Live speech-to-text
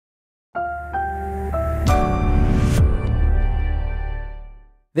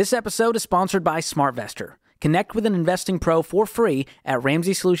This episode is sponsored by SmartVestor. Connect with an investing pro for free at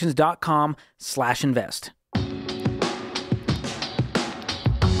RamseySolutions.com/invest.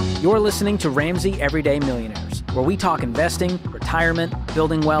 You're listening to Ramsey Everyday Millionaires, where we talk investing, retirement,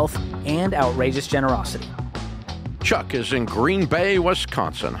 building wealth, and outrageous generosity. Chuck is in Green Bay,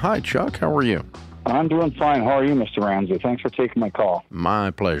 Wisconsin. Hi, Chuck. How are you? I'm doing fine. How are you, Mr. Ramsey? Thanks for taking my call.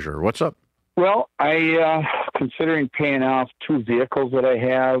 My pleasure. What's up? Well, I considering paying off 2 vehicles that I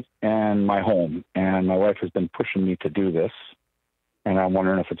have and my home, and my wife has been pushing me to do this, and I'm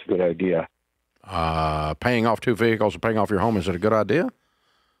wondering if it's a good idea. Paying off 2 vehicles and paying off your home, is it a good idea?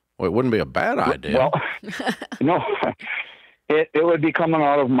 Well, it wouldn't be a bad idea. Well, no, it would be coming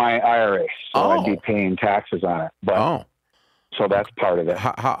out of my IRA, so I'd be paying taxes on it. But, so that's part of it.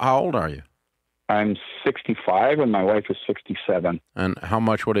 How old are you? I'm 65 and my wife is 67. And how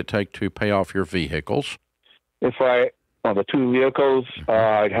much would it take to pay off your vehicles? The 2 vehicles,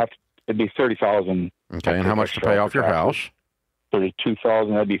 it'd be $30,000. Okay, and how much to pay off your house?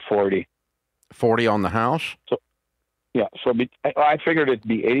 $32,000. That'd be $40,000. $40,000 on the house? So I figured it'd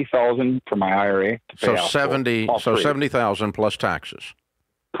be $80,000 for my IRA. So $70,000 plus taxes.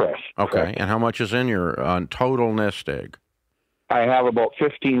 Correct. Okay, correct. And how much is in your total nest egg? I have about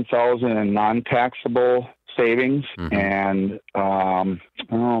 $15,000 in non-taxable savings, and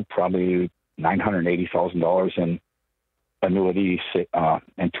probably $980,000 in annuities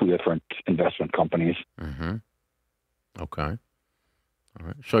and 2 different investment companies. Mm-hmm. Okay. All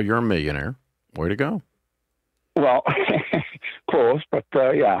right. So you're a millionaire. Way to go. Well, close, but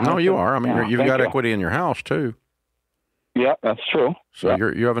yeah. No, you are. I mean, you've got equity in your house too. Yeah, that's true. So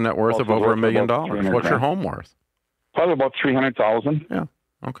you have a net worth of over $1 million. What's your home worth? Probably about $300,000. Yeah.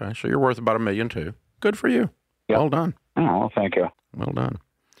 Okay. So you're worth about $1 million too. Good for you. Yep. Well done. Oh, well, thank you. Well done.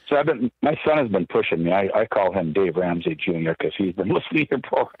 So my son has been pushing me. I call him Dave Ramsey Jr. because he's been listening to your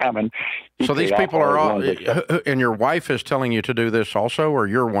program. And so these people are all, and your wife is telling you to do this also, or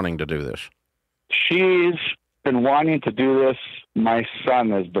you're wanting to do this? She's been wanting to do this. My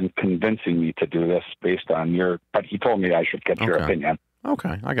son has been convincing me to do this based on but he told me I should get your opinion.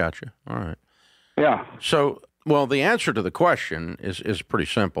 Okay. I got you. All right. Yeah. So, well, the answer to the question is pretty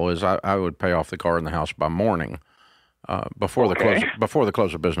simple. Is I would pay off the car and the house by morning, before the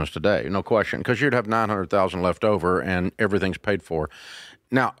close of business today. No question, because you'd have $900,000 left over and everything's paid for.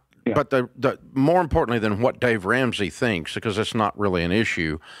 Now, but the more importantly than what Dave Ramsey thinks, because it's not really an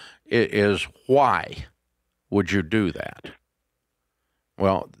issue, is why would you do that?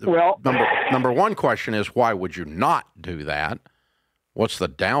 Well, number one question is, why would you not do that? What's the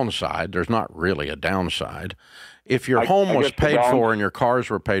downside? There's not really a downside. If your home was paid for and your cars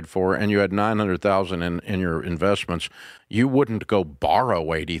were paid for and you had $900,000 in your investments, you wouldn't go borrow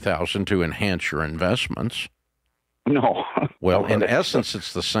 $80,000 to enhance your investments. No. Well, in essence,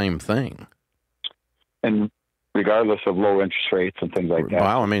 it's the same thing. And regardless of low interest rates and things like that.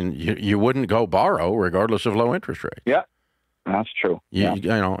 Well, I mean, you wouldn't go borrow regardless of low interest rates. Yeah. That's true. You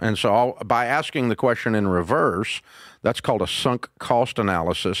know, and so by asking the question in reverse, that's called a sunk cost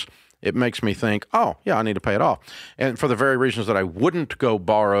analysis. It makes me think, I need to pay it off. And for the very reasons that I wouldn't go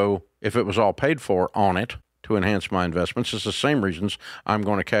borrow if it was all paid for on it to enhance my investments, it's the same reasons I'm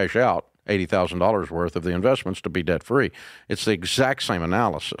going to cash out $80,000 worth of the investments to be debt free. It's the exact same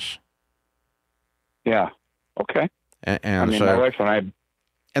analysis. Yeah. Okay. And my wife and I.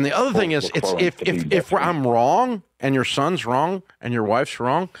 And the other thing is, if I'm wrong and your son's wrong and your wife's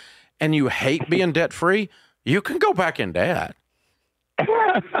wrong and you hate being debt-free, you can go back in debt.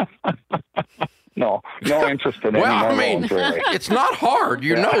 No interest in any more loans, really. It's not hard.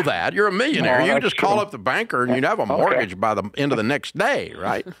 You know that. You're a millionaire. No, you can just call true. up the banker and you'd have a mortgage by the end of the next day,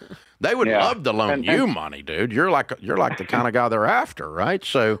 right? They would love to loan you money, dude. You're like the kind of guy they're after, right?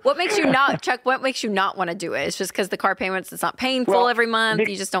 So what makes you not, Chuck, what makes you not want to do it? It's just because the car payments, it's not painful every month.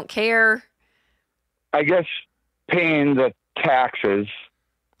 You just don't care. I guess paying the taxes.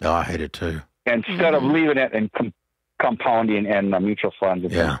 Oh, I hate it too. Instead of leaving it and compounding in the mutual funds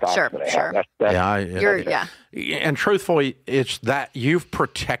and stocks. Sure. And truthfully, it's that you've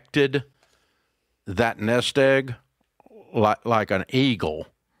protected that nest egg like an eagle.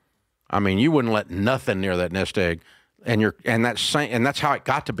 I mean, you wouldn't let nothing near that nest egg, and that's how it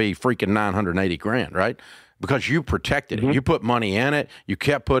got to be freaking $980,000, right? Because you protected it. You put money in it. You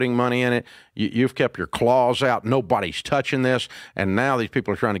kept putting money in it. You've kept your claws out. Nobody's touching this, and now these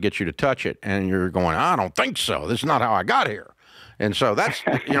people are trying to get you to touch it, and you're going, I don't think so. This is not how I got here. And so that's,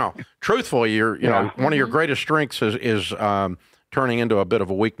 truthfully, one of your greatest strengths is turning into a bit of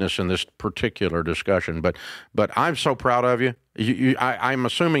a weakness in this particular discussion. But I'm so proud of you. I'm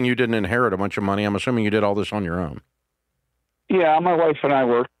assuming you didn't inherit a bunch of money. I'm assuming you did all this on your own. Yeah, my wife and I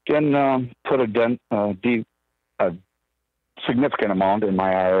worked and put a significant amount in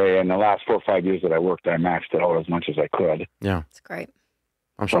my IRA. In the last 4 or 5 years that I worked, I maxed it out as much as I could. Yeah. It's great.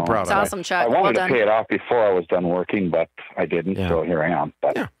 I'm so proud of it. It's awesome, Chuck. I wanted to pay it off before I was done working, but I didn't, so here I am.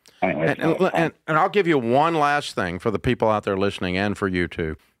 But anyway, and I'll give you one last thing for the people out there listening and for you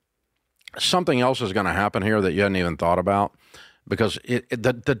too. Something else is going to happen here that you hadn't even thought about, because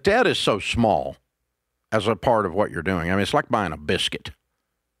the debt is so small as a part of what you're doing. I mean, it's like buying a biscuit,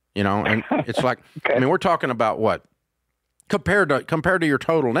 and it's like, I mean, we're talking about what? Compared to your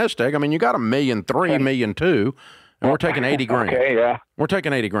total nest egg, I mean, you got $1.3 million, $1.2 million, and we're taking $80,000. Okay, yeah. We're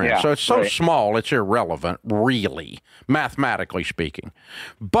taking $80,000. Yeah, so it's so small, it's irrelevant, really, mathematically speaking.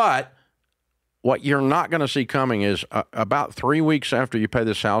 But what you're not going to see coming is about 3 weeks after you pay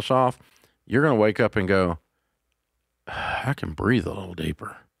this house off, you're going to wake up and go, I can breathe a little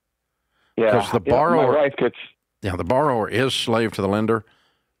deeper. Yeah, because the borrower, my wife gets. Yeah, the borrower is slave to the lender,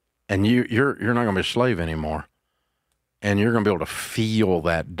 and you're not going to be a slave anymore. And you're going to be able to feel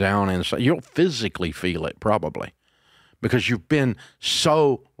that down inside. You'll physically feel it probably, because you've been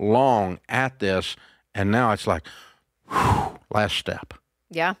so long at this, and now it's like, whew, last step.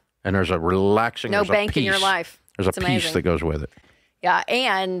 Yeah. And there's a relaxing, no bank in your life. There's a peace that goes with it. Yeah,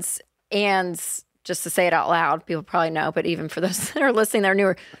 and just to say it out loud, people probably know, but even for those that are listening, they're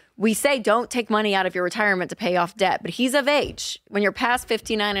newer. We say don't take money out of your retirement to pay off debt, but he's of age. When you're past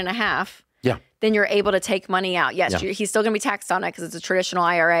 59 and a half, then you're able to take money out. Yes, he's still going to be taxed on it because it's a traditional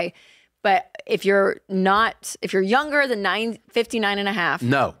IRA. But if you're younger than 59 and a half,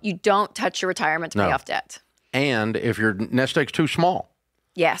 you don't touch your retirement to pay off debt. And if your nest egg's too small.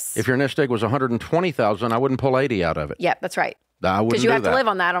 Yes. If your nest egg was $120,000, I wouldn't pull 80 out of it. Yep, that's right. I wouldn't because you have to live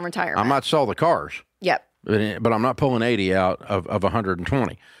on that on retirement. I might sell the cars. Yep. But I'm not pulling 80 out of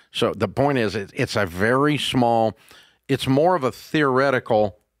 120. So the point is, it's a very small, it's more of a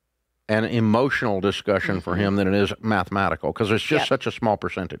theoretical and emotional discussion for him than it is mathematical, because it's just such a small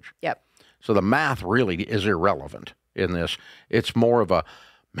percentage. Yep. So the math really is irrelevant in this. It's more of a,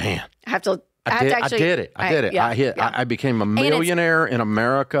 man. I did it. I became a millionaire in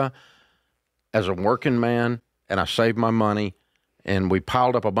America as a working man, and I saved my money. And we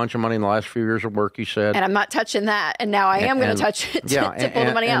piled up a bunch of money in the last few years of work, he said. And I'm not touching that. And now I am going to touch it to pull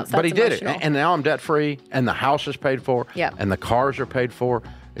the money out. So but he did it. And now I'm debt-free, and the house is paid for, and the cars are paid for.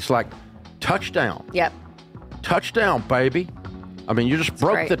 It's like touchdown. Yep. Touchdown, baby. I mean, you just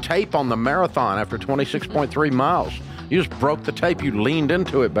broke the tape on the marathon after 26.3 miles. You just broke the tape. You leaned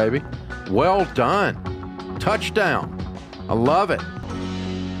into it, baby. Well done. Touchdown. I love it.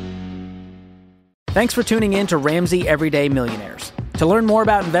 Thanks for tuning in to Ramsey Everyday Millionaires. To learn more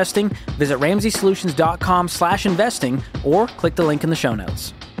about investing, visit RamseySolutions.com/investing or click the link in the show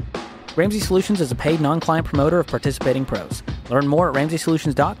notes. Ramsey Solutions is a paid non-client promoter of participating pros. Learn more at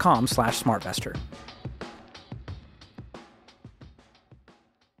RamseySolutions.com/SmartVestor.